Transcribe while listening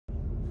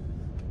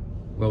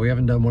Well, we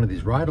haven't done one of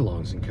these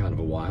ride-alongs in kind of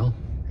a while,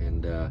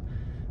 and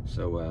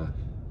so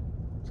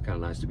it's kind of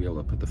nice to be able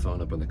to put the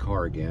phone up in the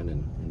car again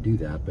and do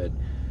that. But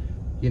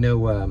you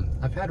know,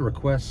 I've had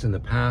requests in the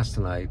past,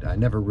 and I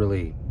never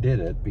really did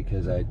it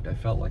because I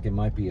felt like it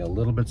might be a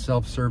little bit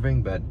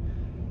self-serving. But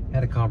I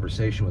had a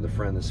conversation with a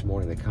friend this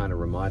morning that kind of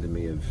reminded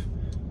me of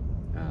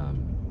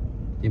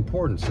the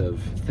importance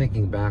of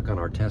thinking back on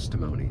our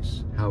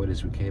testimonies, how it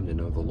is we came to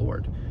know the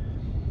Lord.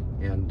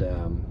 And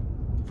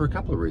for a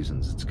couple of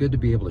reasons. It's good to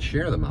be able to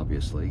share them,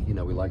 obviously. You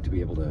know, we like to be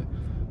able to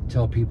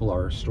tell people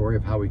our story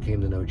of how we came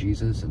to know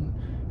Jesus and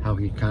how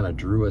he kind of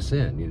drew us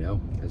in, you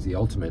know, as the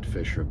ultimate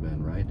fisher of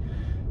men, right?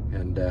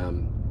 And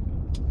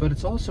but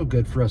it's also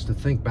good for us to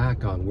think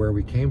back on where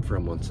we came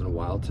from once in a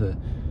while, to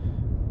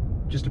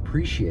just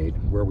appreciate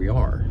where we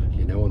are,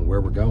 you know, and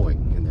where we're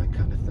going and that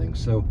kind of thing.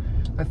 So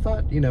I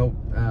thought, you know,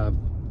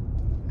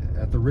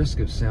 at the risk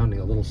of sounding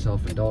a little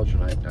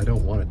self-indulgent, I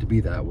don't want it to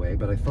be that way,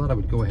 but I thought I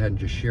would go ahead and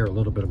just share a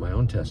little bit of my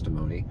own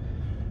testimony,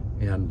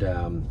 and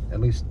at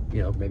least,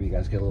 you know, maybe you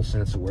guys get a little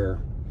sense of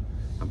where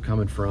I'm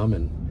coming from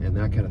and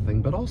that kind of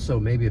thing. But also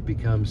maybe it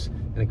becomes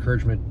an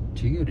encouragement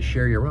to you to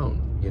share your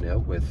own, you know,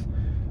 with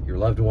your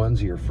loved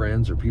ones or your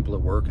friends or people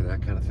at work and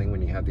that kind of thing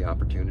when you have the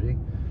opportunity.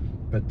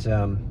 But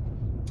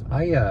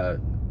I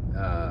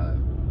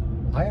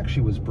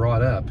actually was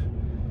brought up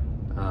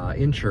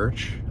in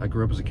church. I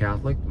grew up as a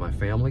Catholic, my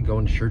family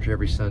going to church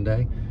every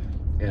Sunday,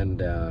 and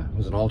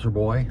was an altar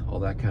boy, all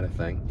that kind of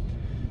thing.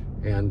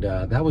 And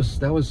that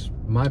was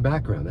my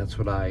background. That's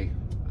what I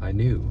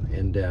knew.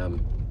 And I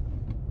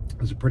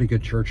was a pretty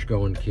good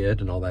church-going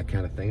kid and all that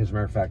kind of thing. As a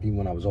matter of fact, even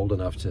when I was old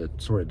enough to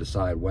sort of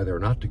decide whether or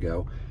not to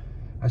go,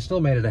 I still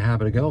made it a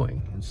habit of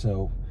going. And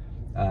so,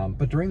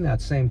 but during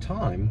that same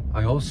time,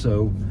 I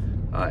also,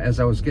 as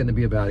I was getting to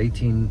be about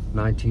 18,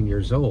 19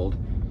 years old,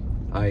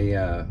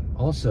 I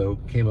also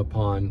came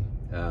upon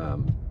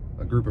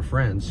a group of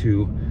friends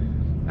who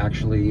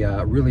actually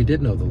really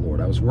did know the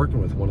Lord. I was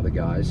working with one of the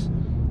guys,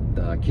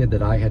 the kid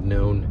that I had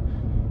known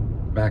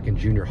back in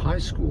junior high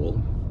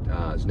school.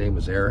 His name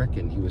was Eric,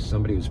 and he was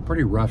somebody who was a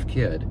pretty rough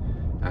kid,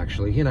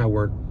 actually. He and I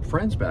weren't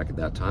friends back at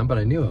that time, but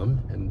I knew him,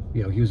 and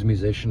you know, he was a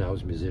musician, I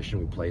was a musician.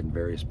 We played in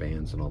various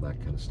bands and all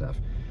that kind of stuff.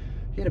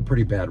 He had a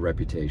pretty bad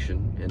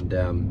reputation, and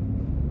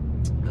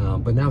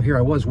but now here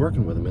I was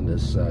working with him in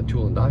this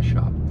tool and die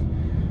shop,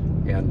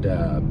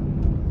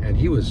 and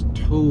he was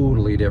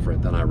totally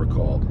different than I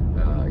recalled.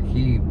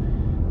 He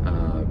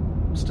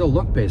still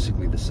looked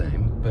basically the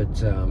same,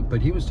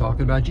 but he was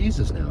talking about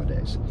Jesus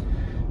nowadays.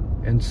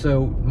 And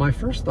so my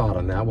first thought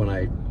on that, when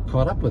I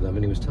caught up with him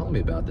and he was telling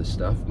me about this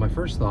stuff, my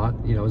first thought,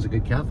 you know, as a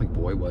good Catholic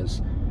boy,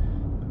 was,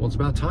 well, it's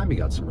about time he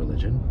got some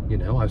religion. You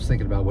know, I was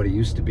thinking about what he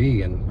used to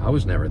be, and I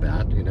was never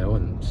that, you know,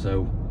 and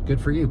so good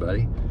for you,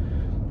 buddy.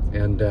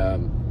 And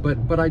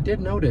but I did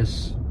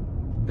notice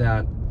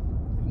that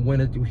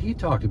when he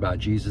talked about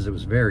Jesus, it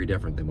was very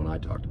different than when I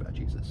talked about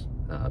Jesus.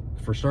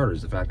 For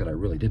starters, the fact that I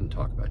really didn't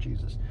talk about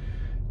Jesus.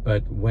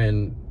 But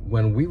when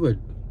we would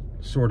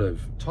sort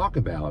of talk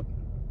about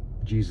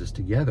Jesus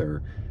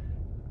together,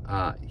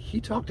 he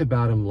talked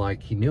about him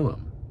like he knew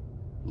him,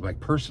 like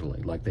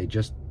personally, like they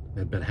just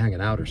had been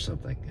hanging out or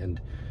something.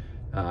 And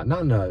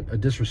not in a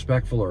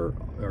disrespectful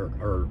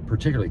or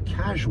particularly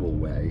casual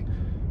way,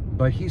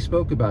 but he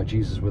spoke about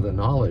Jesus with a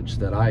knowledge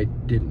that I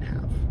didn't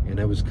have, and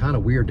it was kind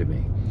of weird to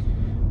me.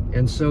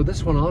 And so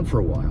this went on for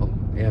a while,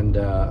 and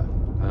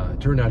it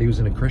turned out he was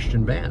in a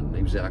Christian band.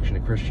 He was actually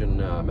in a Christian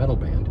metal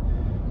band.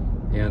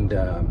 And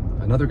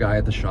another guy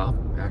at the shop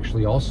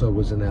actually also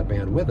was in that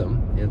band with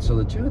him. And so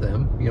the two of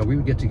them, you know, we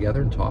would get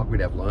together and talk.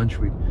 We'd have lunch.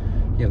 You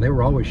know, they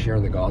were always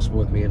sharing the gospel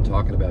with me and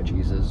talking about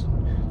Jesus,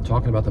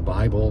 talking about the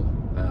Bible.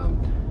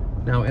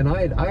 Now, and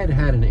I had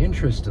had an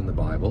interest in the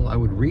Bible. I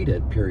would read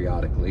it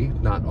periodically,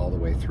 not all the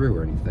way through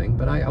or anything,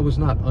 but I was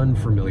not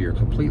unfamiliar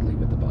completely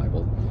with the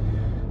Bible.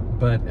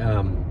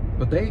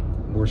 But they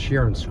were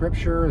sharing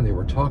scripture, and they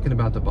were talking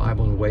about the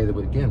Bible in a way that,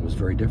 again, was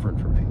very different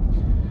for me.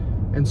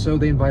 And so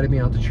they invited me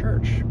out to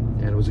church,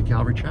 and it was at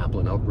Calvary Chapel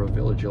in Elk Grove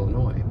Village,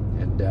 Illinois,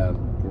 and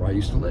where I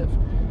used to live.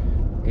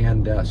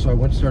 And so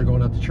I started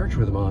going out to church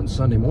with them on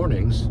Sunday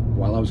mornings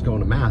while I was going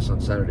to Mass on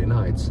Saturday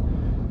nights.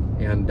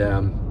 And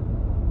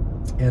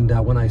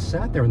when I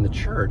sat there in the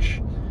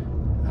church,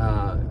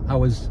 I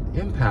was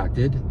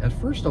impacted, at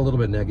first a little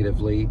bit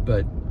negatively,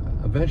 but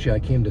eventually I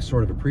came to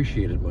sort of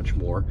appreciate it much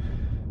more.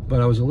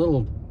 But I was a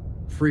little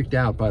freaked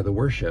out by the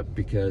worship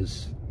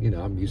because, you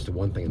know, I'm used to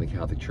one thing in the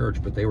Catholic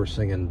Church, but they were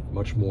singing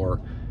much more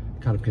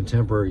kind of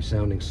contemporary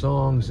sounding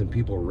songs, and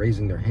people were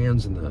raising their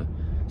hands in the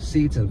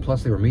seats, and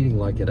plus they were meeting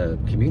like at a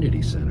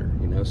community center,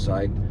 you know, so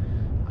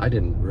I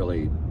didn't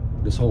really,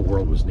 this whole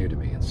world was new to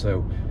me. And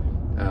so,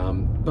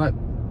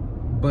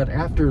 but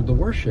after the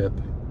worship,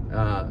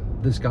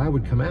 this guy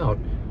would come out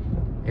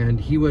and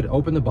he would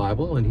open the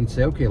Bible and he'd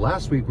say, okay,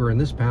 last week we were in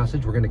this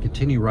passage, we're going to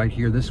continue right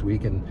here this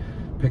week and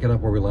pick it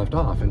up where we left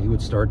off. And he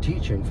would start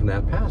teaching from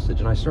that passage.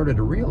 And I started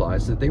to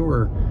realize that they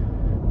were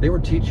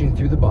teaching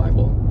through the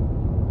Bible,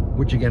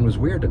 which again was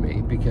weird to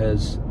me,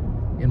 because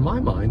in my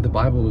mind, the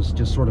Bible was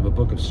just sort of a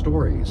book of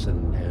stories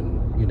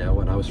and you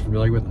know, and I was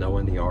familiar with Noah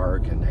and the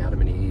Ark and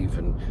Adam and Eve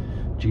and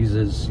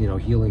Jesus, you know,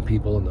 healing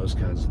people and those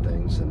kinds of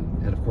things.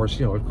 And of course,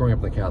 you know, growing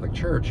up in the Catholic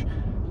Church,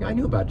 yeah, I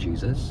knew about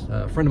Jesus.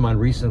 A friend of mine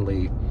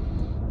recently,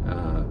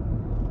 I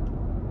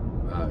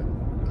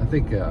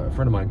think a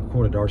friend of mine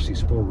quoted R.C.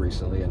 Sproul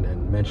recently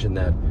and mentioned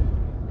that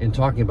in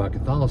talking about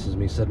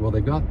Catholicism, he said, well,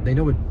 they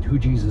know who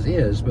Jesus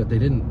is, but they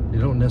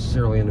don't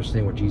necessarily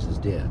understand what Jesus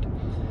did.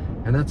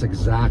 And that's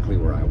exactly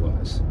where I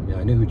was. I mean,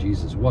 I knew who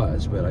Jesus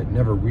was, but it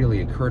never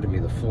really occurred to me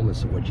the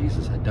fullness of what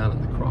Jesus had done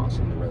on the cross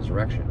and the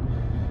resurrection.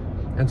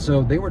 And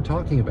so they were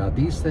talking about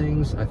these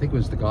things. I think it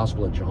was the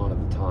Gospel of John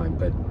at the time,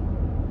 but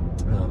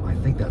I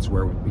think that's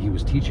where he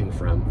was teaching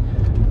from.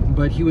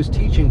 But he was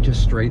teaching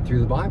just straight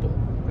through the Bible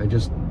and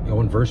just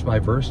going verse by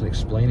verse and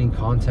explaining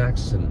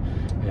contexts and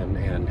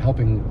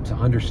helping to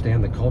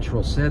understand the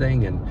cultural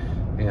setting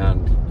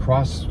and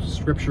cross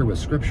scripture with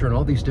scripture and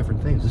all these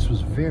different things. This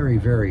was very,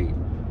 very,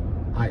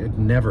 I had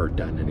never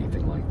done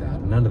anything like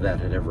that. None of that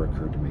had ever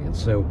occurred to me. And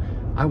so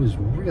I was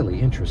really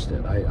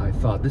interested. I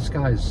thought, this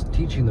guy's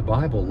teaching the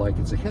Bible like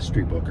it's a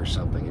history book or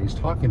something. And he's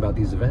talking about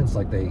these events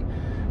like they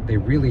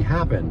really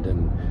happened.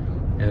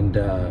 And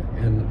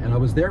I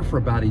was there for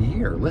about a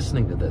year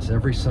listening to this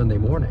every Sunday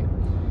morning.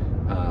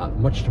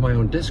 Much to my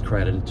own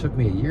discredit, it took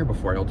me a year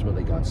before I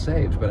ultimately got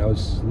saved, but I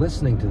was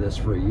listening to this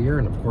for a year,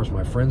 and of course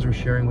my friends were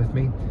sharing with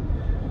me.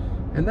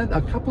 And then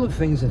a couple of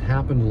things that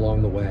happened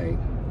along the way,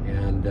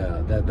 and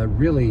that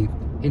really,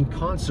 in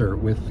concert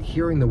with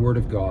hearing the Word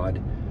of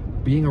God,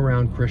 being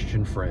around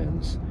Christian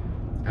friends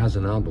as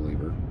a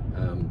non-believer,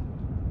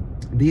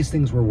 these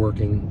things were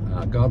working.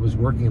 God was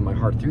working in my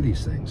heart through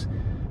these things.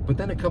 But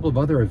then a couple of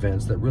other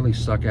events that really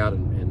stuck out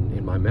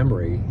in my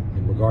memory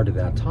in regard to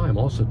that time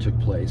also took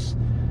place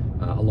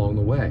along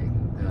the way.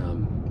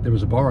 There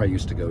was a bar I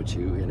used to go to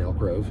in Elk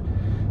Grove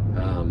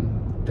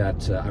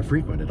that I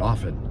frequented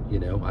often. You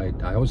know,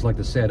 I always like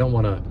to say I don't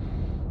want to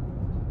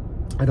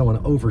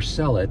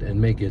oversell it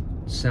and make it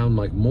sound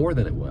like more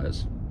than it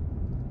was.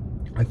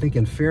 I think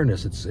in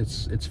fairness,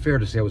 it's fair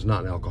to say I was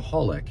not an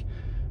alcoholic,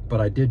 but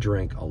I did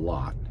drink a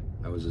lot.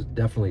 I was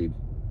definitely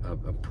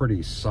a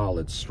pretty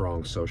solid,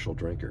 strong social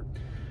drinker.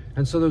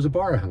 And so there was a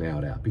bar I hung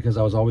out at because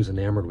I was always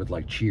enamored with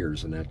like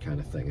Cheers and that kind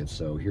of thing. And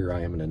so here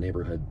I am in a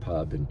neighborhood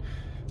pub and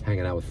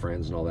hanging out with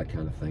friends and all that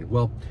kind of thing.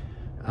 Well,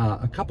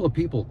 a couple of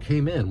people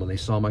came in when they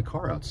saw my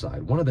car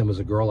outside. One of them was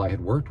a girl I had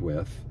worked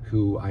with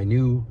who I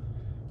knew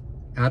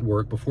at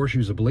work before she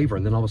was a believer.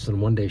 And then all of a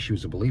sudden one day she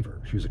was a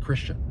believer. She was a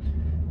Christian.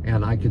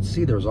 And I could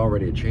see there was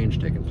already a change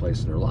taking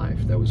place in her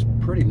life that was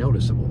pretty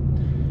noticeable.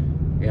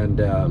 And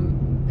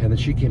then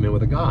she came in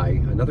with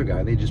another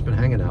guy. They'd just been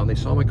hanging out and they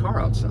saw my car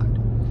outside.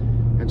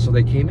 And so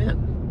they came in,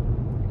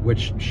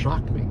 which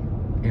shocked me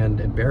and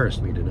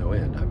embarrassed me to no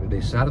end. I mean,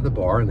 they sat at the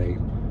bar and they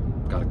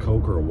got a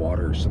Coke or a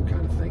water or some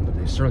kind of thing, but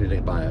they certainly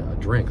didn't buy a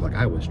drink like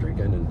I was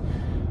drinking.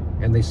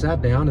 And they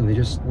sat down and they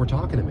just were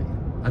talking to me.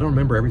 I don't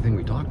remember everything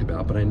we talked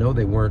about, but I know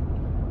they weren't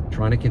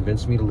trying to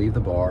convince me to leave the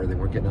bar. They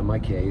weren't getting on my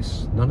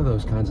case, none of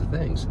those kinds of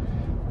things.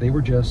 They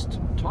were just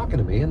talking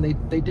to me, and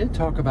they did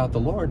talk about the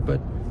Lord, but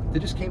they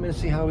just came in to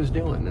see how I was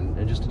doing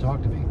and just to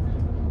talk to me.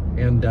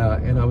 And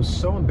I was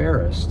so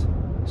embarrassed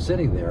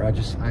sitting there. I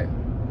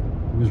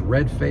was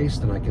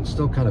red-faced, and I can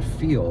still kind of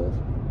feel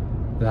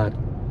that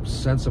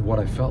sense of what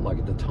I felt like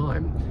at the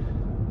time.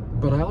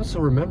 But I also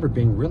remember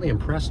being really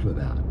impressed with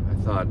that. I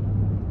thought,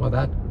 well,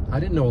 I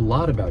didn't know a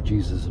lot about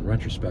Jesus in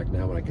retrospect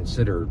now when I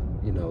consider,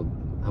 you know,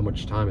 how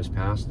much time has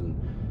passed and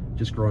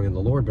just growing in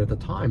the Lord. But at the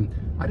time,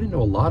 I didn't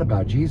know a lot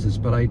about Jesus,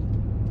 but I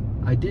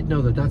did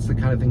know that that's the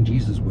kind of thing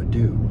Jesus would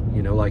do.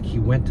 You know, like he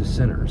went to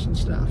sinners and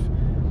stuff.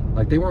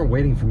 Like they weren't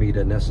waiting for me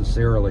to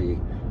necessarily,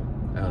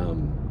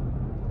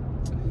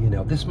 you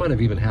know, this might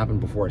have even happened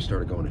before I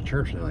started going to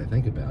church now that I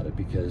think about it,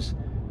 because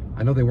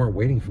I know they weren't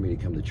waiting for me to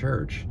come to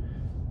church.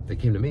 They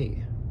came to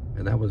me.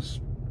 And that was,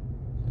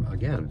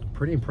 again,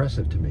 pretty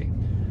impressive to me.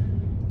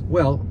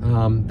 Well,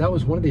 that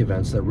was one of the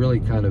events that really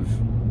kind of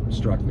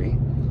struck me.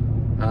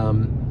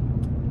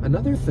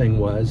 Another thing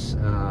was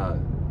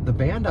the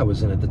band I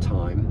was in at the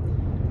time.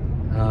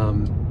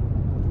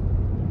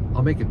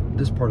 I'll make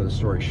this part of the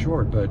story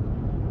short, but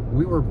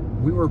we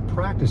were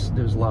practicing.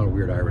 There's a lot of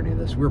weird irony in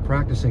this. We were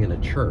practicing in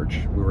a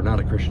church. We were not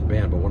a Christian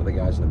band, but one of the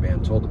guys in the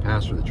band told the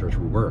pastor of the church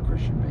we were a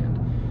Christian band,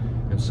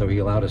 and so he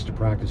allowed us to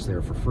practice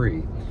there for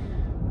free.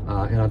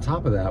 And on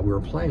top of that, we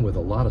were playing with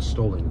a lot of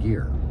stolen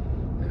gear,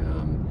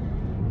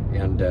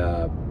 and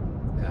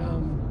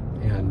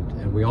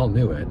we all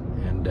knew it.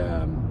 And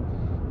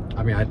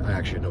I mean, I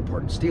actually had no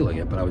part in stealing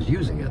it, but I was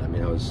using it. I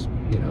mean, I was,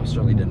 you know,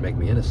 certainly didn't make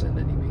me innocent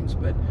in any means.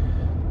 But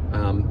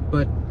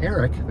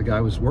Eric, the guy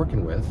I was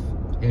working with,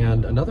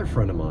 and another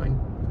friend of mine,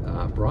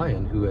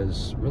 Brian, who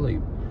has really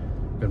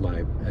been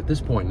at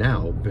this point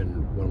now,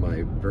 been one of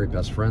my very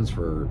best friends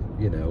for,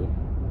 you know,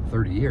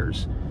 30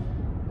 years.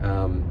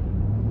 I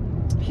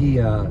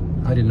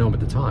didn't know him at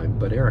the time,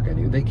 but Eric I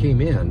knew. They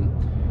came in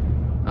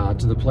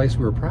to the place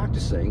we were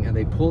practicing, and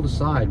they pulled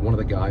aside one of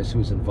the guys who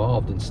was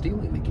involved in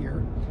stealing the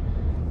gear.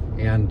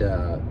 And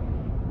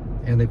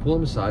And they pulled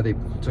him aside, they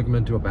took him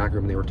into a back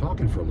room, and they were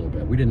talking for a little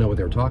bit. We didn't know what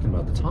they were talking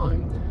about at the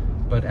time,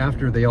 but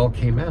after they all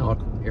came out,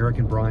 Eric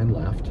and Brian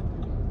left,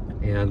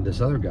 and this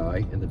other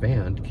guy in the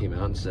band came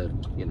out and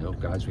said, you know,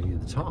 guys, we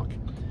need to talk.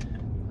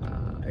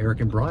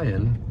 Eric and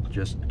Brian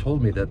just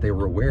told me that they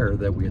were aware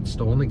that we had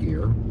stolen the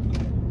gear,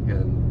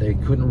 and they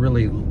couldn't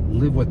really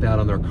live with that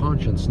on their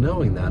conscience,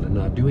 knowing that and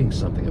not doing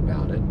something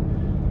about it.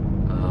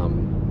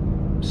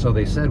 So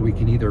they said we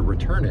can either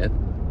return it,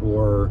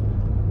 or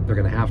they're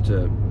going to have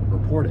to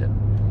report it.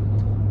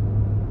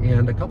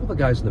 And a couple of the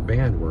guys in the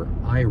band were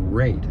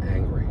irate,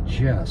 angry,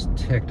 just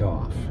ticked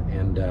off.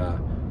 And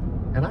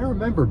I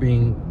remember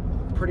being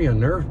pretty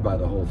unnerved by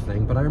the whole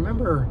thing, but I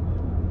remember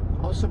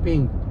also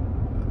being,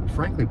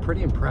 frankly,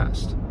 pretty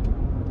impressed.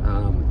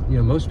 You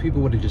know, most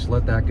people would have just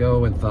let that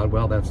go and thought,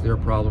 well, that's their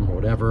problem or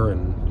whatever,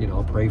 and, you know,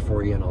 I'll pray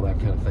for you and all that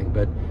kind of thing.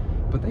 But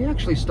they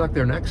actually stuck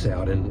their necks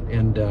out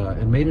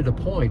and made it a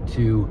point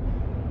to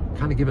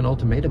kind of give an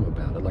ultimatum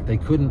about it. Like, they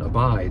couldn't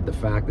abide the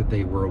fact that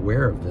they were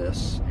aware of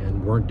this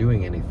and weren't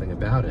doing anything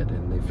about it,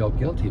 and they felt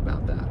guilty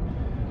about that.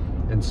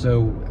 And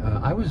so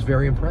I was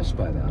very impressed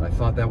by that. I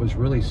thought that was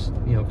really,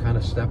 you know, kind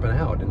of stepping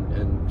out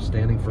and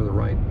standing for the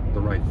right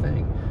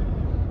thing.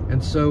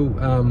 And so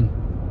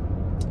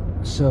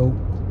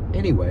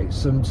anyway,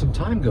 some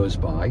time goes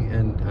by,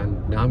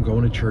 and now I'm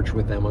going to church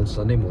with them on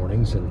Sunday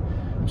mornings, and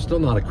I'm still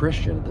not a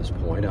Christian at this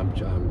point.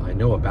 I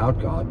know about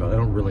God, but I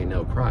don't really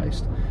know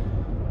Christ.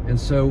 And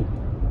so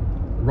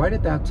right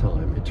at that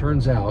time, it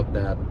turns out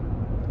that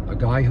a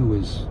guy who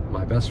was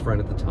my best friend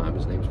at the time,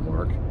 his name's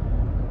Mark,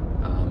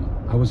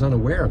 I was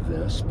unaware of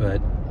this, but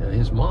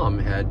his mom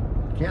had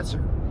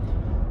cancer.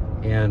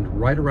 And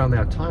right around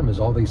that time, as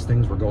all these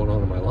things were going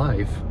on in my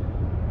life,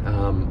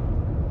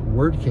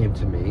 word came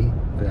to me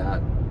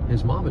that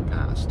his mom had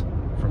passed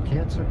from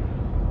cancer.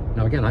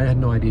 Now again, I had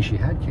no idea she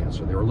had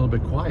cancer. They were a little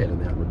bit quiet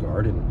in that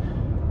regard,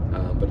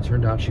 but it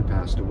turned out she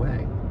passed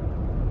away.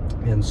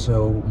 And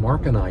so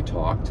Mark and I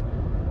talked,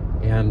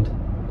 and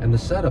the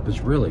setup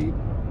is really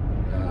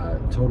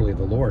totally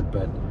the Lord,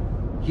 but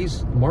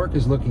Mark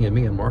is looking at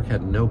me, and Mark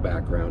had no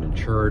background in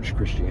church,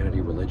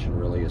 Christianity, religion,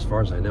 really. As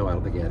far as I know, I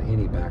don't think he had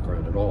any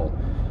background at all.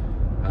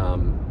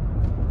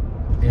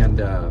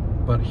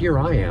 But here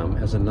I am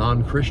as a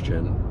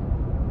non-Christian.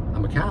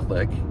 I'm a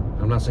Catholic.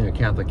 I'm not saying a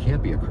Catholic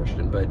can't be a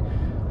Christian, but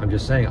I'm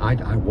just saying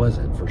I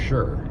wasn't, for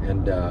sure.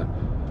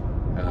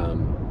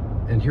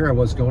 And here I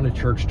was going to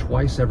church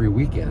twice every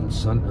weekend,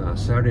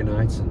 Saturday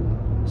nights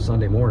and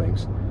Sunday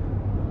mornings.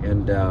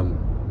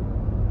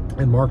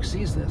 And Mark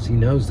sees this. He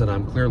knows that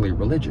I'm clearly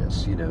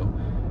religious, you know.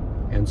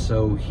 And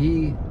so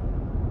he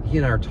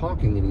and I are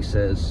talking, and he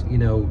says, you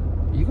know,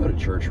 you go to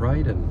church,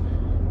 right?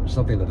 And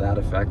something to that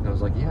effect. And I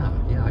was like, yeah,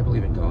 I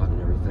believe in God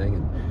and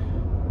everything.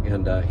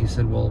 And he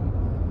said, well,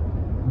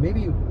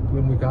 maybe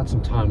when we've got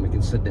some time, we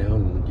can sit down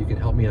and you can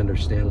help me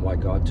understand why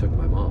God took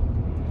my mom.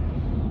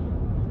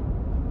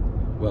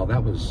 Well,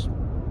 that was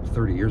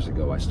 30 years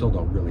ago. I still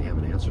don't really have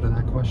an answer to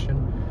that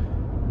question.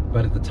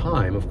 But at the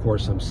time, of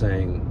course, I'm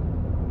saying,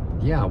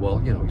 yeah,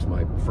 well, you know, he's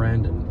my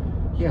friend, and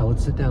yeah,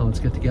 let's sit down, let's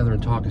get together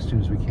and talk as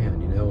soon as we can,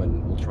 you know,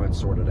 and we'll try and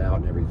sort it out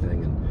and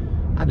everything.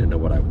 And I didn't know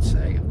what I would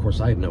say. Of course,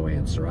 I had no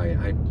answer.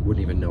 I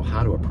wouldn't even know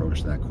how to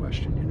approach that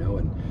question, you know.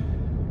 And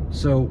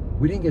so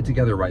we didn't get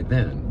together right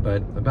then,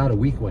 but about a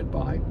week went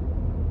by.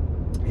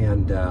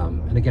 And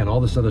again, all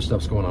this other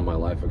stuff's going on in my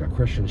life. I've got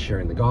Christians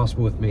sharing the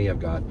gospel with me.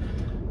 I've got,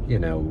 you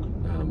know,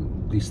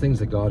 these things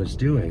that God is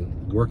doing,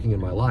 working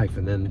in my life.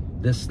 And then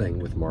this thing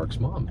with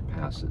Mark's mom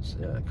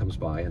comes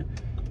by.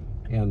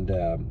 And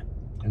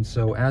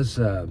so as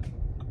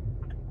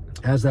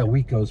that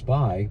week goes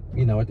by,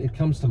 you know, it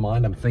comes to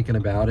mind. I'm thinking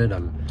about it.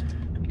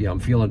 I'm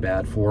feeling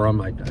bad for him.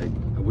 I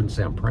wouldn't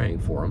say I'm praying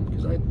for him,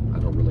 because I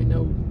don't really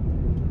know,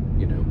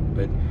 you know,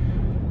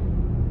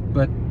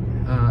 but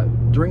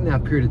during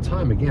that period of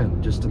time,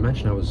 again, just to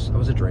mention, I was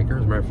a drinker.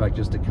 As a matter of fact,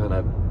 just to kind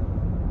of,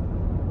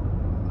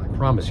 I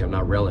promise you, I'm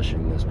not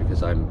relishing this,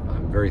 because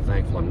I'm very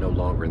thankful I'm no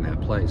longer in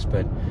that place.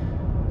 But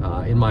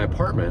in my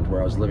apartment,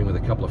 where I was living with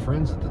a couple of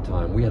friends at the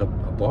time, we had a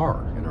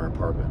bar in our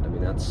apartment. I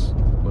mean, that's,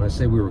 when I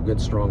say we were good,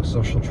 strong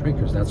social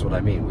drinkers, that's what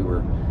I mean. We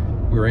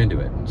were into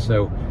it. And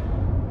so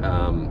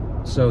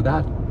so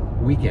that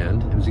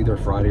weekend, it was either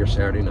Friday or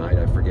Saturday night,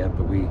 I forget,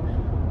 but we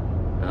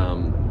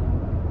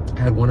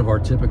had one of our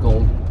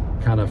typical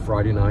kind of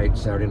Friday night,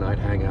 Saturday night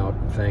hangout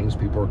things.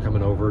 People were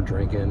coming over,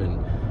 drinking,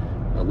 and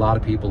a lot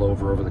of people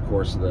over the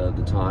course of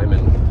the time.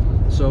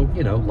 And so,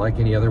 you know, like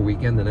any other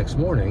weekend, the next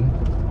morning,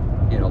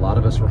 you know, a lot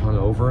of us were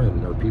hungover,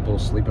 and there were people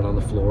sleeping on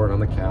the floor and on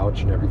the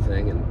couch and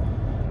everything. And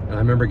I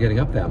remember getting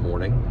up that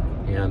morning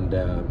and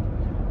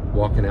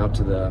walking out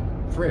to the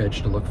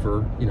fridge to look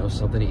for, you know,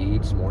 something to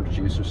eat, some orange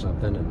juice or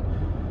something.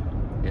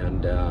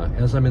 And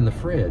as I'm in the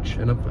fridge,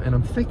 and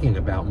I'm thinking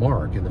about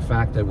Mark and the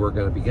fact that we're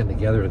going to be getting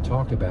together to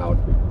talk about,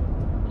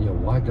 you know,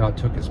 why God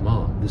took his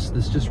mom. This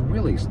just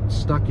really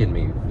stuck in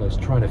me. I was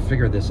trying to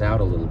figure this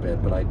out a little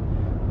bit, but I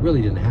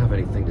really didn't have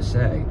anything to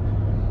say.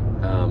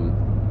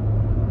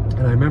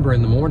 And I remember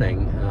in the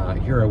morning,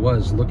 here I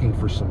was looking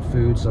for some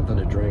food, something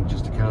to drink,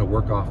 just to kind of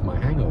work off my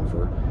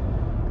hangover.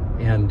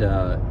 And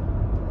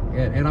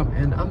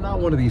I'm not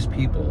one of these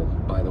people,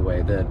 by the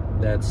way,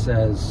 that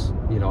says,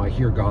 you know, I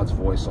hear God's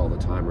voice all the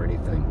time or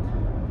anything.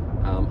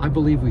 I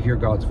believe we hear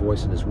God's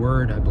voice in His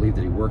Word. I believe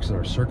that He works in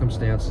our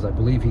circumstances. I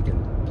believe He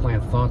can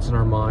plant thoughts in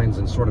our minds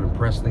and sort of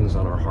impress things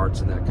on our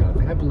hearts and that kind of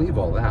thing. I believe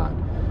all that.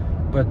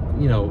 But,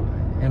 you know,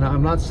 and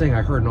I'm not saying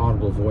I heard an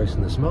audible voice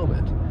in this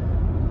moment,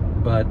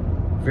 but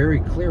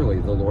very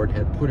clearly the Lord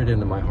had put it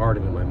into my heart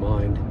and in my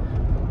mind.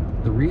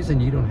 The reason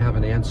you don't have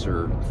an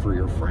answer for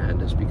your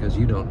friend is because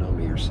you don't know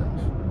me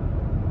yourself.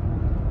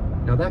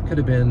 Now, that could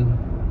have been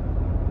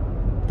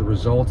the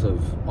result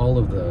of all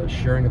of the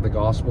sharing of the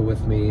gospel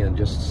with me and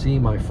just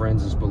seeing my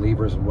friends as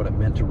believers and what it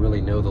meant to really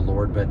know the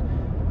Lord. But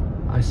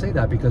I say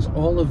that because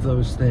all of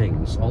those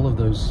things, all of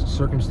those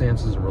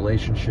circumstances and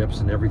relationships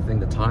and everything,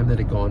 the time that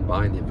had gone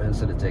by and the events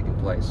that had taken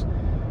place,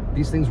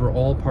 these things were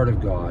all part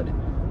of God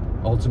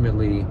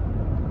ultimately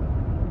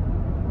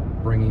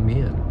bringing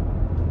me in.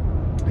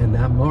 And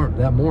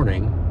that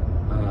morning,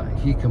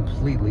 He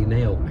completely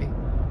nailed me.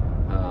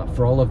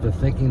 For all of the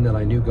thinking that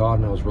I knew God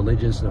and I was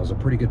religious and I was a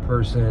pretty good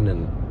person,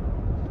 and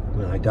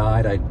when I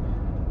died, I'd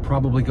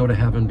probably go to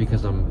heaven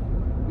because I'm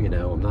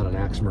not an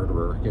axe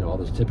murderer, you know, all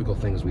those typical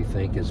things we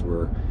think as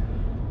we're,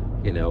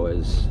 you know,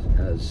 as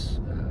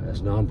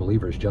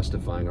non-believers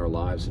justifying our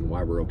lives and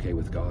why we're okay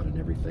with God and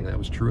everything. That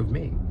was true of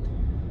me.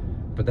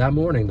 But that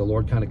morning, the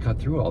Lord kind of cut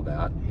through all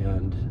that,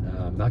 and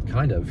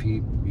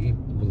He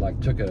like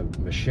took a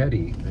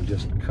machete and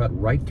just cut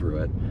right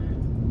through it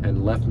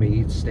and left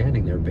me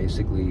standing there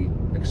basically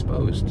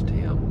exposed to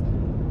Him.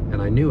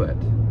 And I knew it.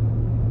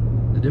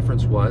 The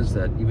difference was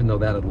that even though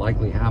that had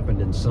likely happened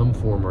in some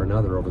form or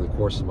another over the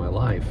course of my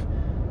life,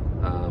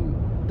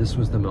 this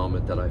was the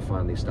moment that I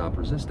finally stopped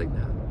resisting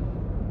that.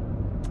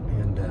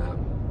 And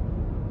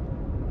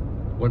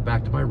went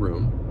back to my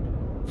room.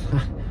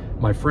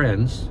 My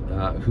friends,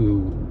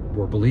 who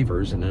were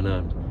believers and in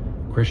a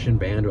Christian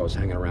band who I was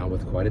hanging around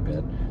with quite a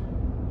bit,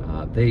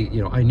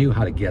 I knew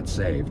how to get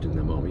saved in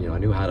the moment. You know, I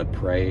knew how to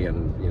pray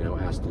and, you know,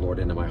 ask the Lord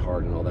into my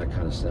heart and all that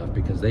kind of stuff,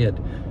 because they had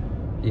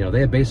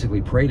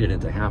basically prayed it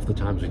into half the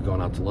times we'd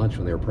gone out to lunch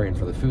when they were praying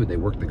for the food. They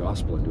worked the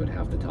gospel into it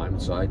half the time.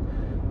 So I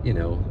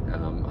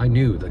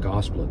knew the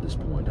gospel at this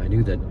point. I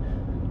knew that,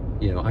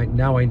 you know, I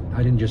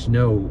didn't just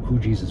know who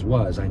Jesus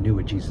was. I knew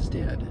what Jesus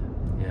did.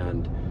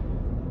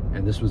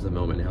 And this was the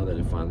moment now that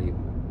He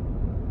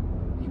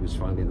was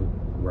finally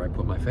where I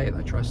put my faith.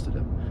 I trusted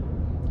Him.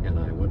 And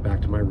I went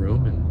back to my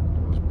room, and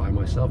I was by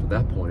myself at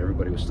that point.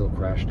 Everybody was still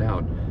crashed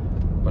out.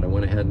 But I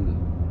went ahead and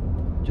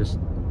just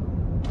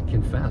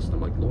confessed. I'm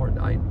like, Lord,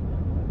 I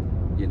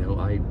don't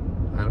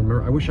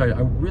remember. I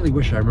really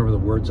wish I remember the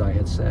words I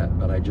had said,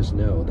 but I just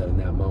know that in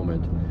that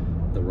moment,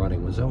 the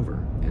running was over.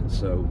 And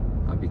so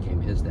I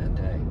became His that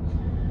day.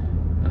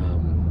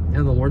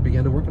 And the Lord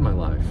began to work in my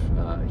life.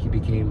 He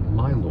became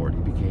my Lord.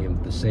 He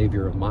became the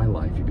Savior of my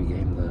life. He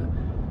became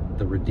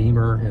the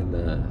Redeemer and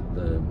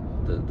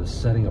the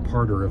setting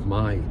aparter of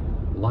my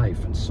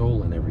life and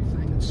soul and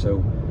everything. And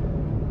so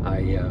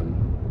I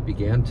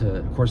began to,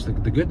 of course, the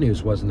good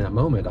news was in that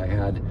moment I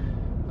had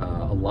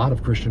a lot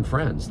of Christian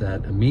friends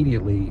that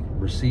immediately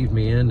received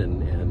me in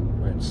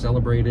and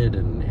celebrated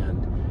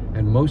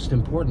and most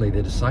importantly,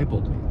 they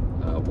discipled me.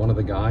 One of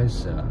the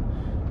guys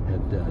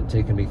had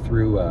taken me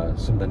through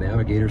some of the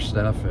Navigator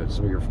stuff.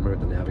 Some of you are familiar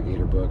with the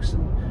Navigator books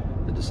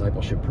and the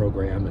discipleship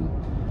program. And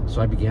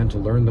so I began to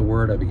learn the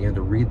Word. I began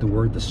to read the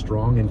Word. The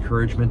strong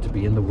encouragement to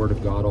be in the Word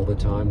of God all the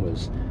time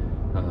was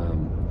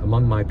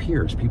among my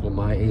peers, people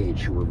my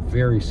age who were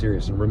very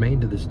serious and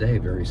remain to this day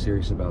very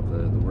serious about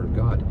the Word of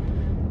God.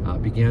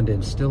 Began to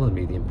instill in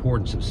me the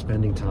importance of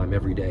spending time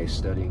every day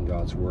studying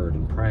God's Word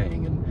and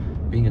praying and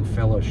being in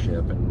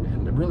fellowship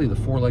and really the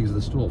four legs of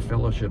the stool,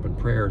 fellowship and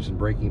prayers and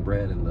breaking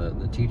bread and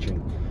the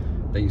teaching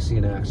that you see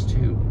in Acts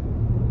 2.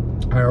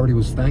 I already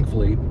was,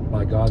 thankfully,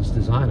 by God's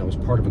design, I was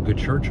part of a good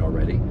church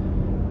already.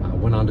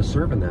 Went on to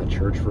serve in that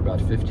church for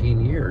about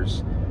 15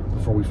 years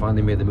before we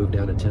finally made the move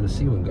down to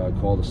Tennessee when God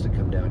called us to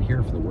come down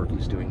here for the work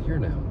He's doing here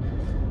now.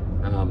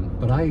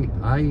 But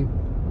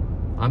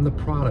I'm the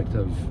product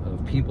of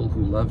people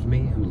who loved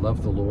me, who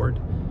loved the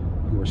Lord,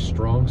 who were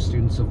strong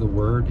students of the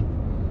Word,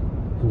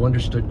 who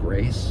understood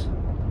grace.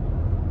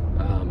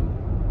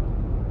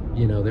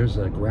 There's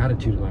a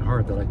gratitude in my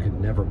heart that I could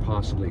never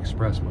possibly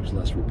express, much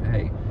less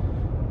repay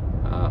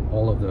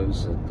all of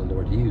those that the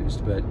Lord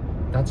used. But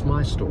that's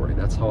my story.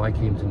 That's how I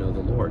came to know the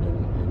Lord.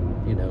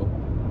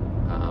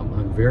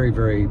 I'm very,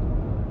 very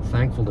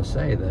thankful to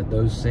say that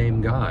those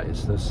same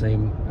guys, those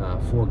same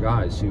four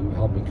guys who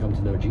helped me come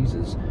to know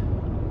Jesus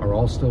are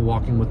all still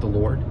walking with the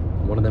Lord.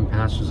 One of them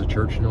pastors a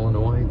church in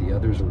Illinois. The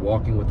others are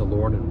walking with the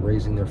Lord and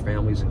raising their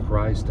families in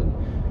Christ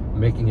and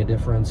making a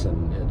difference.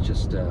 And it's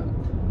just,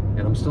 and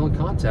I'm still in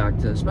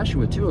contact, especially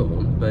with two of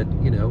them, but,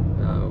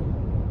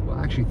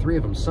 actually three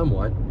of them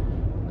somewhat,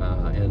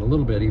 and a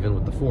little bit even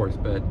with the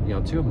fourth, but,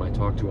 two of them I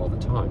talk to all the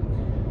time.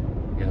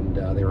 And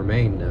they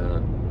remain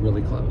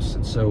really close.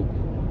 And so,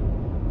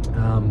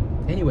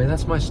 anyway,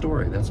 that's my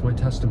story. That's my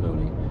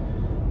testimony.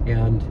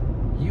 And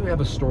you have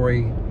a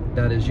story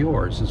that is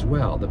yours as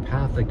well. The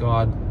path that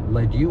God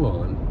led you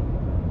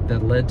on,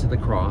 that led to the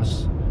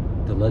cross,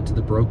 that led to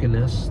the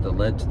brokenness, that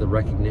led to the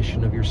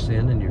recognition of your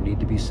sin and your need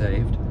to be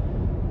saved.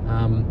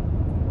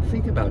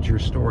 Think about your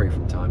story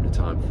from time to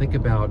time. Think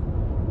about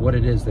what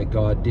it is that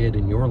God did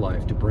in your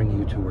life to bring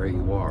you to where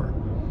you are.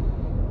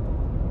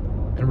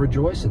 And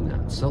rejoice in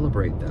that,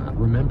 celebrate that,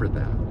 remember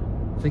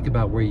that. Think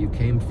about where you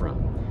came from,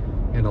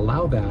 and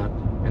allow that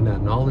and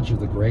that knowledge of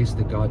the grace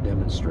that God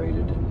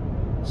demonstrated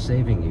in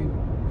saving you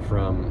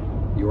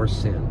from your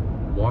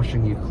sin,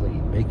 washing you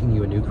clean, making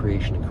you a new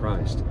creation in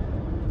Christ.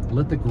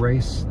 Let the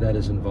grace that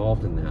is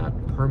involved in that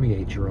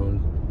permeate your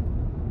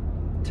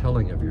own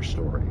telling of your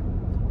story,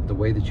 the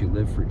way that you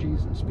live for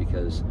Jesus,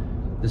 because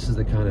this is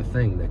the kind of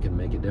thing that can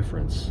make a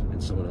difference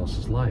in someone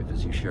else's life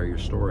as you share your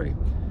story.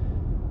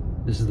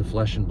 This is the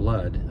flesh and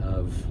blood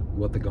of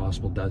what the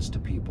gospel does to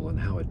people and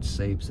how it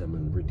saves them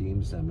and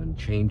redeems them and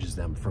changes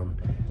them from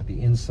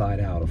the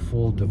inside out, a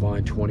full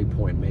divine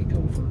 20-point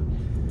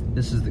makeover.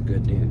 This is the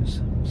good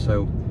news.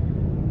 So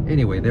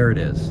anyway, there it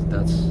is.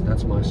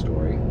 That's my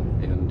story,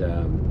 and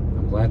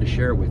I'm glad to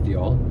share it with you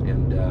all,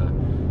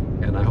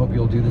 and I hope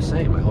you'll do the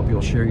same. I hope you'll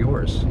share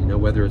yours, you know,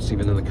 whether it's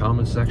even in the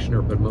comments section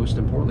but most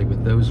importantly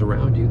with those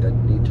around you that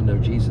need to know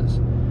Jesus.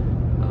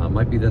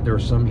 Might be that there are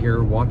some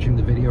here watching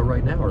the video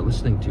right now or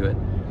listening to it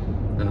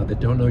that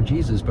don't know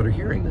Jesus but are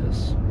hearing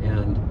this,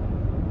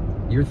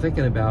 and you're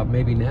thinking about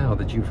maybe now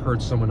that you've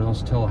heard someone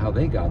else tell how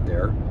they got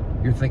there,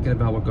 you're thinking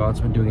about what God's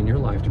been doing in your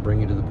life to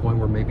bring you to the point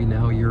where maybe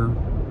now you're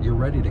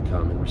ready to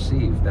come and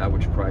receive that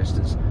which Christ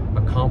has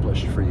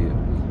accomplished for you.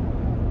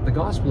 The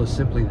gospel is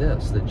simply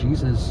this, that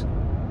Jesus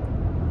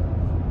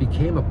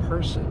became a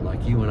person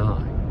like you and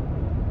I.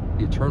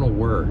 The eternal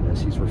Word,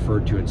 as he's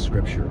referred to in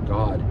Scripture,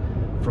 God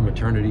from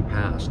eternity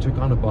past, took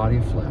on a body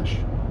of flesh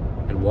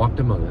and walked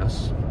among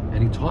us,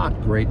 and he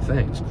taught great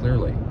things,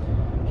 clearly.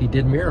 He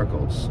did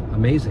miracles,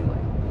 amazingly.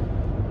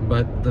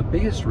 But the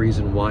biggest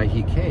reason why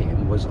he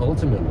came was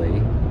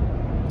ultimately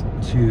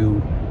to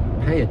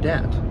pay a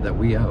debt that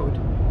we owed,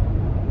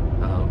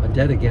 a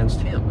debt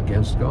against him,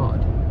 against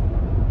God.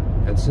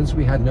 And since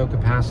we had no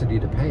capacity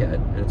to pay it,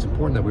 and it's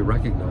important that we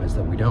recognize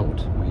that we don't.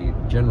 We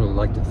generally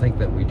like to think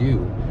that we do,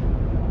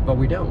 but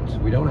we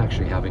don't. We don't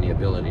actually have any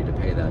ability to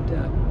pay that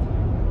debt.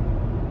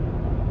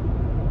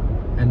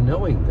 And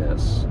knowing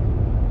this,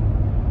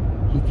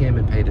 he came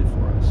and paid it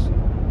for us.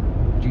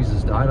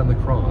 Jesus died on the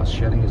cross,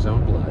 shedding his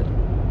own blood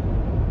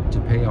to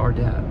pay our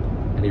debt.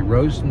 And he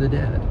rose from the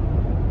dead.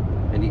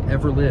 And he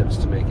ever lives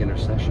to make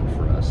intercession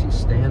for us. He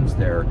stands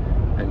there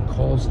and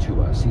calls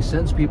to us. He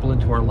sends people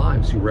into our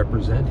lives who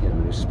represent him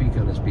and who speak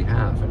on his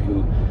behalf and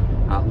who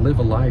live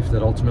a life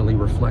that ultimately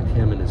reflect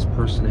him and his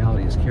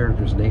personality, his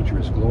character, his nature,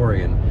 his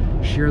glory,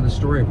 and share the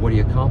story of what he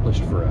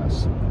accomplished for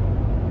us,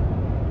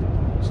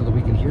 so that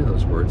we can hear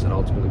those words and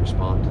ultimately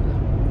respond to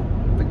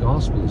them. The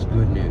gospel is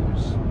good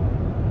news.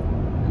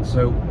 And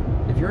so,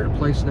 if you're at a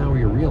place now where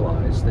you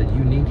realize that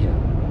you need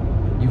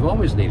him, you've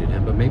always needed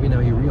him, but maybe now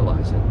you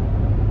realize it.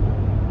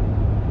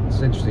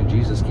 It's interesting,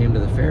 Jesus came to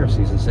the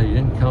Pharisees and said he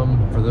didn't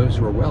come for those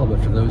who are well,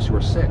 but for those who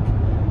are sick.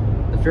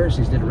 The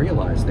Pharisees didn't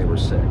realize they were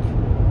sick,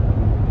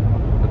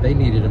 but they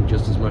needed him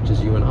just as much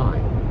as you and I.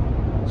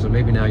 So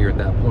maybe now you're at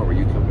that point where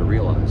you come to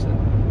realize it.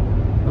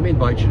 Let me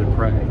invite you to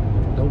pray.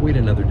 Don't wait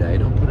another day.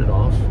 Don't put it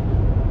off.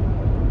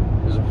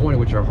 There's a point at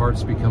which our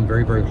hearts become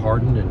very, very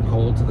hardened and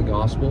cold to the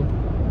gospel.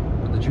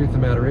 But the truth of the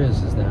matter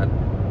is that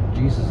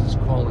Jesus is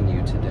calling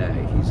you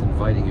today. He's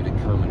inviting you to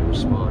come and to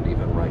respond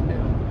even right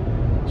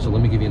now. So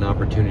let me give you an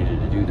opportunity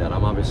to do that.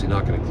 I'm obviously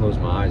not going to close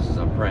my eyes as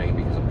I'm praying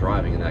because I'm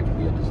driving and that can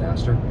be a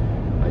disaster.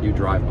 I do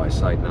drive by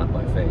sight, not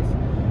by faith.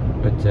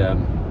 But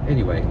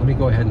anyway, let me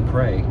go ahead and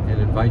pray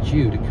and invite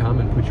you to come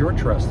and put your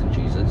trust in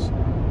Jesus,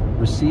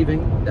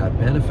 receiving that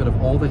benefit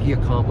of all that he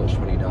accomplished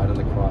when he died on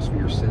the cross for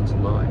your sins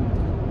and mine,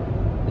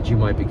 that you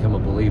might become a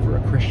believer,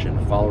 a Christian,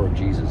 a follower of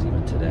Jesus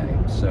even today.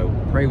 So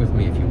pray with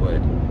me if you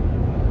would.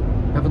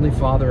 Heavenly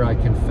Father, I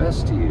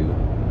confess to you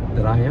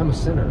that I am a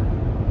sinner.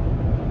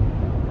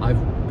 I've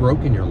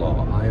broken your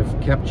law. I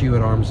have kept you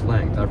at arm's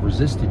length. I've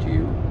resisted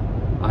you.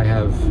 I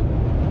have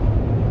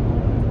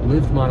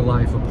lived my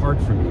life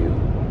apart from you.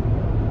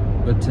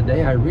 But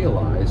today I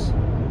realize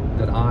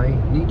that I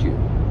need you,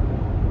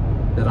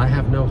 that I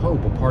have no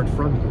hope apart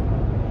from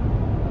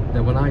you,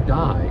 that when I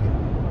die,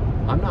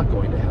 I'm not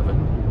going to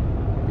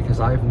heaven because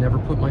I've never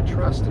put my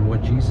trust in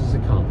what Jesus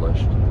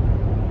accomplished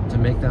to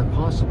make that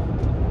possible.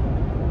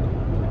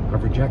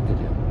 I've rejected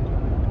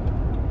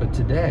him. But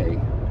today,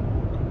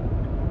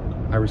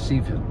 I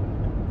receive him.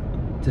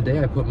 Today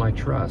I put my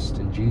trust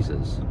in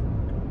Jesus,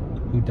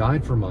 who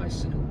died for my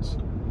sins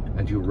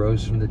and who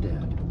rose from the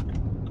dead.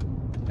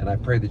 And I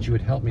pray that you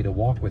would help me to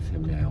walk with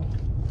him now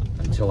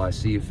until I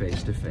see you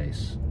face to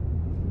face.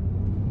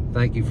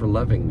 Thank you for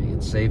loving me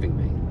and saving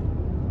me.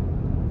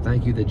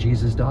 Thank you that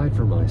Jesus died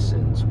for my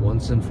sins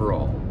once and for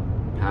all,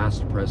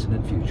 past, present,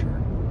 and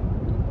future.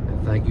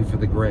 And thank you for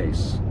the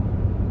grace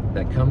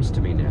that comes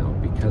to me now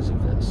because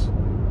of this.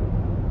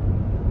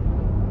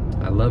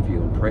 I love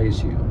you and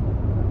praise you,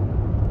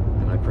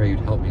 and I pray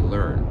you'd help me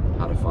learn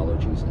how to follow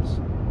Jesus.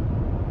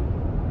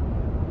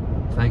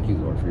 Thank you,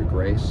 Lord, for your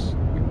grace,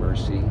 your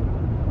mercy,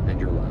 and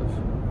your love.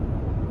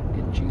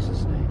 In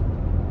Jesus' name,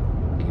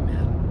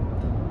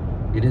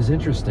 amen. It is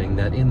interesting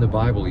that in the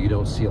Bible you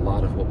don't see a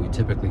lot of what we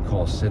typically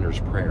call sinner's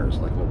prayers,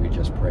 like what we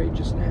just prayed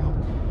just now.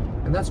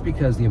 And that's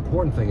because the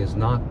important thing is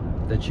not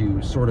that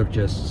you sort of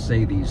just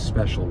say these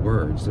special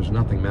words. There's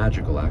nothing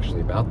magical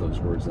actually about those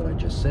words that I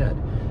just said.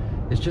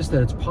 It's just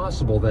that it's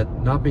possible that,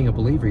 not being a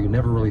believer, you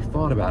never really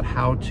thought about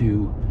how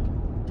to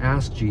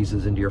ask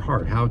Jesus into your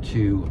heart, how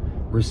to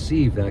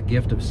receive that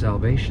gift of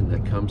salvation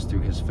that comes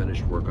through his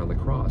finished work on the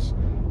cross.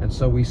 And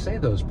so we say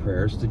those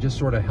prayers to just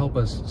sort of help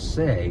us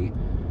say,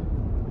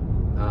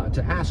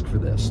 to ask for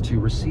this, to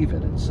receive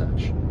it and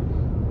such.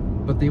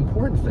 But the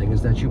important thing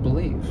is that you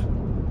believe.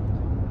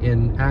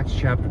 In Acts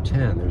chapter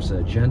 10, there's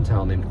a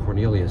Gentile named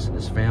Cornelius and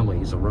his family.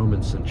 He's a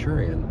Roman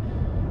centurion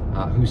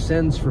who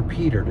sends for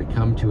Peter to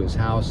come to his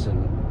house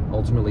and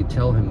ultimately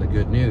tell him the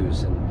good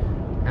news.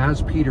 And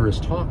as Peter is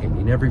talking,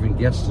 he never even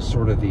gets to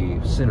sort of the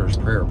sinner's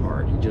prayer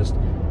part. He just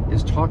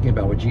is talking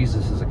about what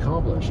Jesus has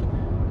accomplished.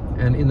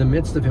 And in the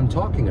midst of him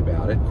talking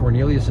about it,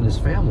 Cornelius and his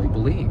family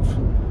believe.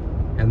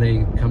 And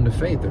they come to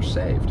faith, they're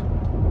saved.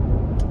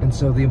 And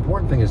so the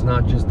important thing is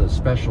not just the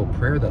special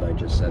prayer that I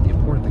just said. The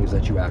important thing is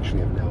that you actually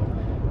have now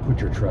put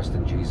your trust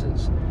in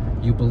Jesus.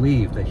 You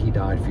believe that he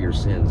died for your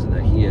sins and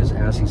that he is,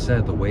 as he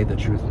said, the way, the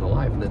truth, and the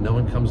life, and that no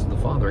one comes to the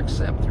Father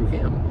except through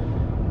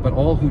him. But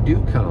all who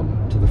do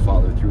come to the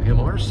Father through him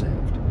are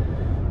saved.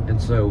 And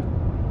so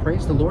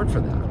praise the Lord for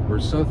that. We're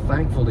so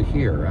thankful to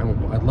hear,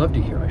 I'd love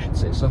to hear, I should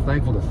say, so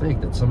thankful to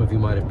think that some of you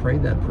might have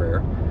prayed that prayer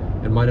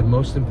and might have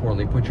most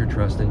importantly put your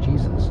trust in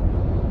Jesus.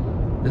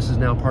 This is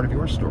now part of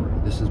your story.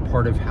 This is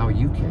part of how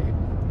you came.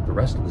 The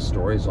rest of the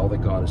story is all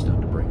that God has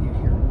done to bring you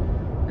here.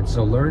 And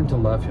so learn to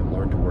love him,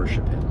 learn to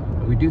worship him.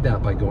 And we do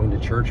that by going to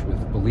church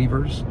with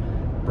believers,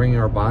 bringing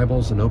our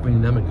Bibles and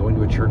opening them and going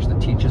to a church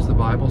that teaches the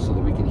Bible so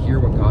that we can hear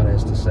what God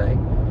has to say.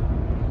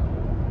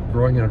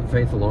 Growing in our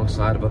faith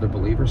alongside of other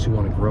believers who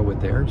want to grow with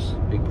theirs.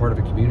 Being part of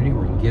a community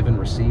where we can give and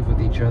receive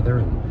with each other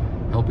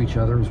and help each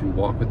other as we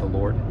walk with the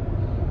Lord.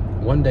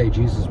 One day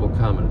Jesus will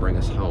come and bring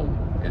us home.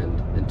 And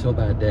until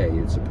that day,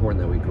 it's important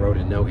that we grow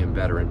to know him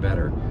better and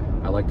better.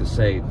 I like to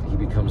say he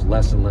becomes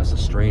less and less a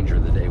stranger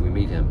the day we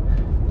meet him.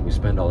 And we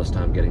spend all this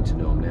time getting to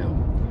know him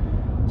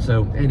now.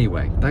 So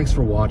anyway, thanks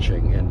for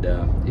watching. And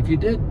if you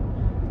did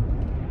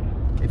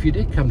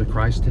come to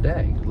Christ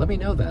today, let me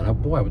know that. Oh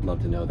boy, I would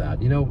love to know that.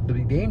 You know,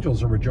 the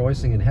angels are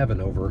rejoicing in heaven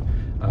over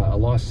a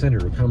lost sinner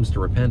who comes to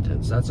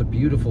repentance. That's a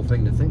beautiful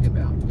thing to think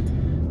about.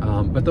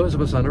 But those of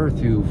us on earth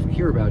who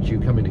hear about you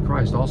coming to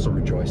Christ also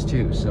rejoice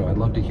too. So I'd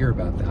love to hear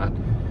about that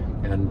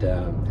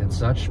and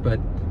such. But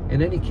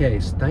in any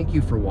case, thank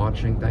you for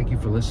watching. Thank you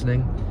for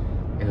listening.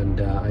 And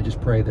I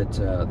just pray that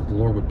the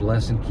Lord would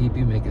bless and keep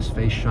you, make his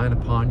face shine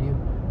upon you,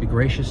 be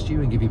gracious to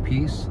you, and give you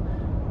peace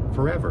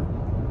forever.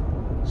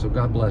 So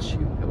God bless you,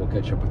 and we'll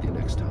catch up with you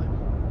next time.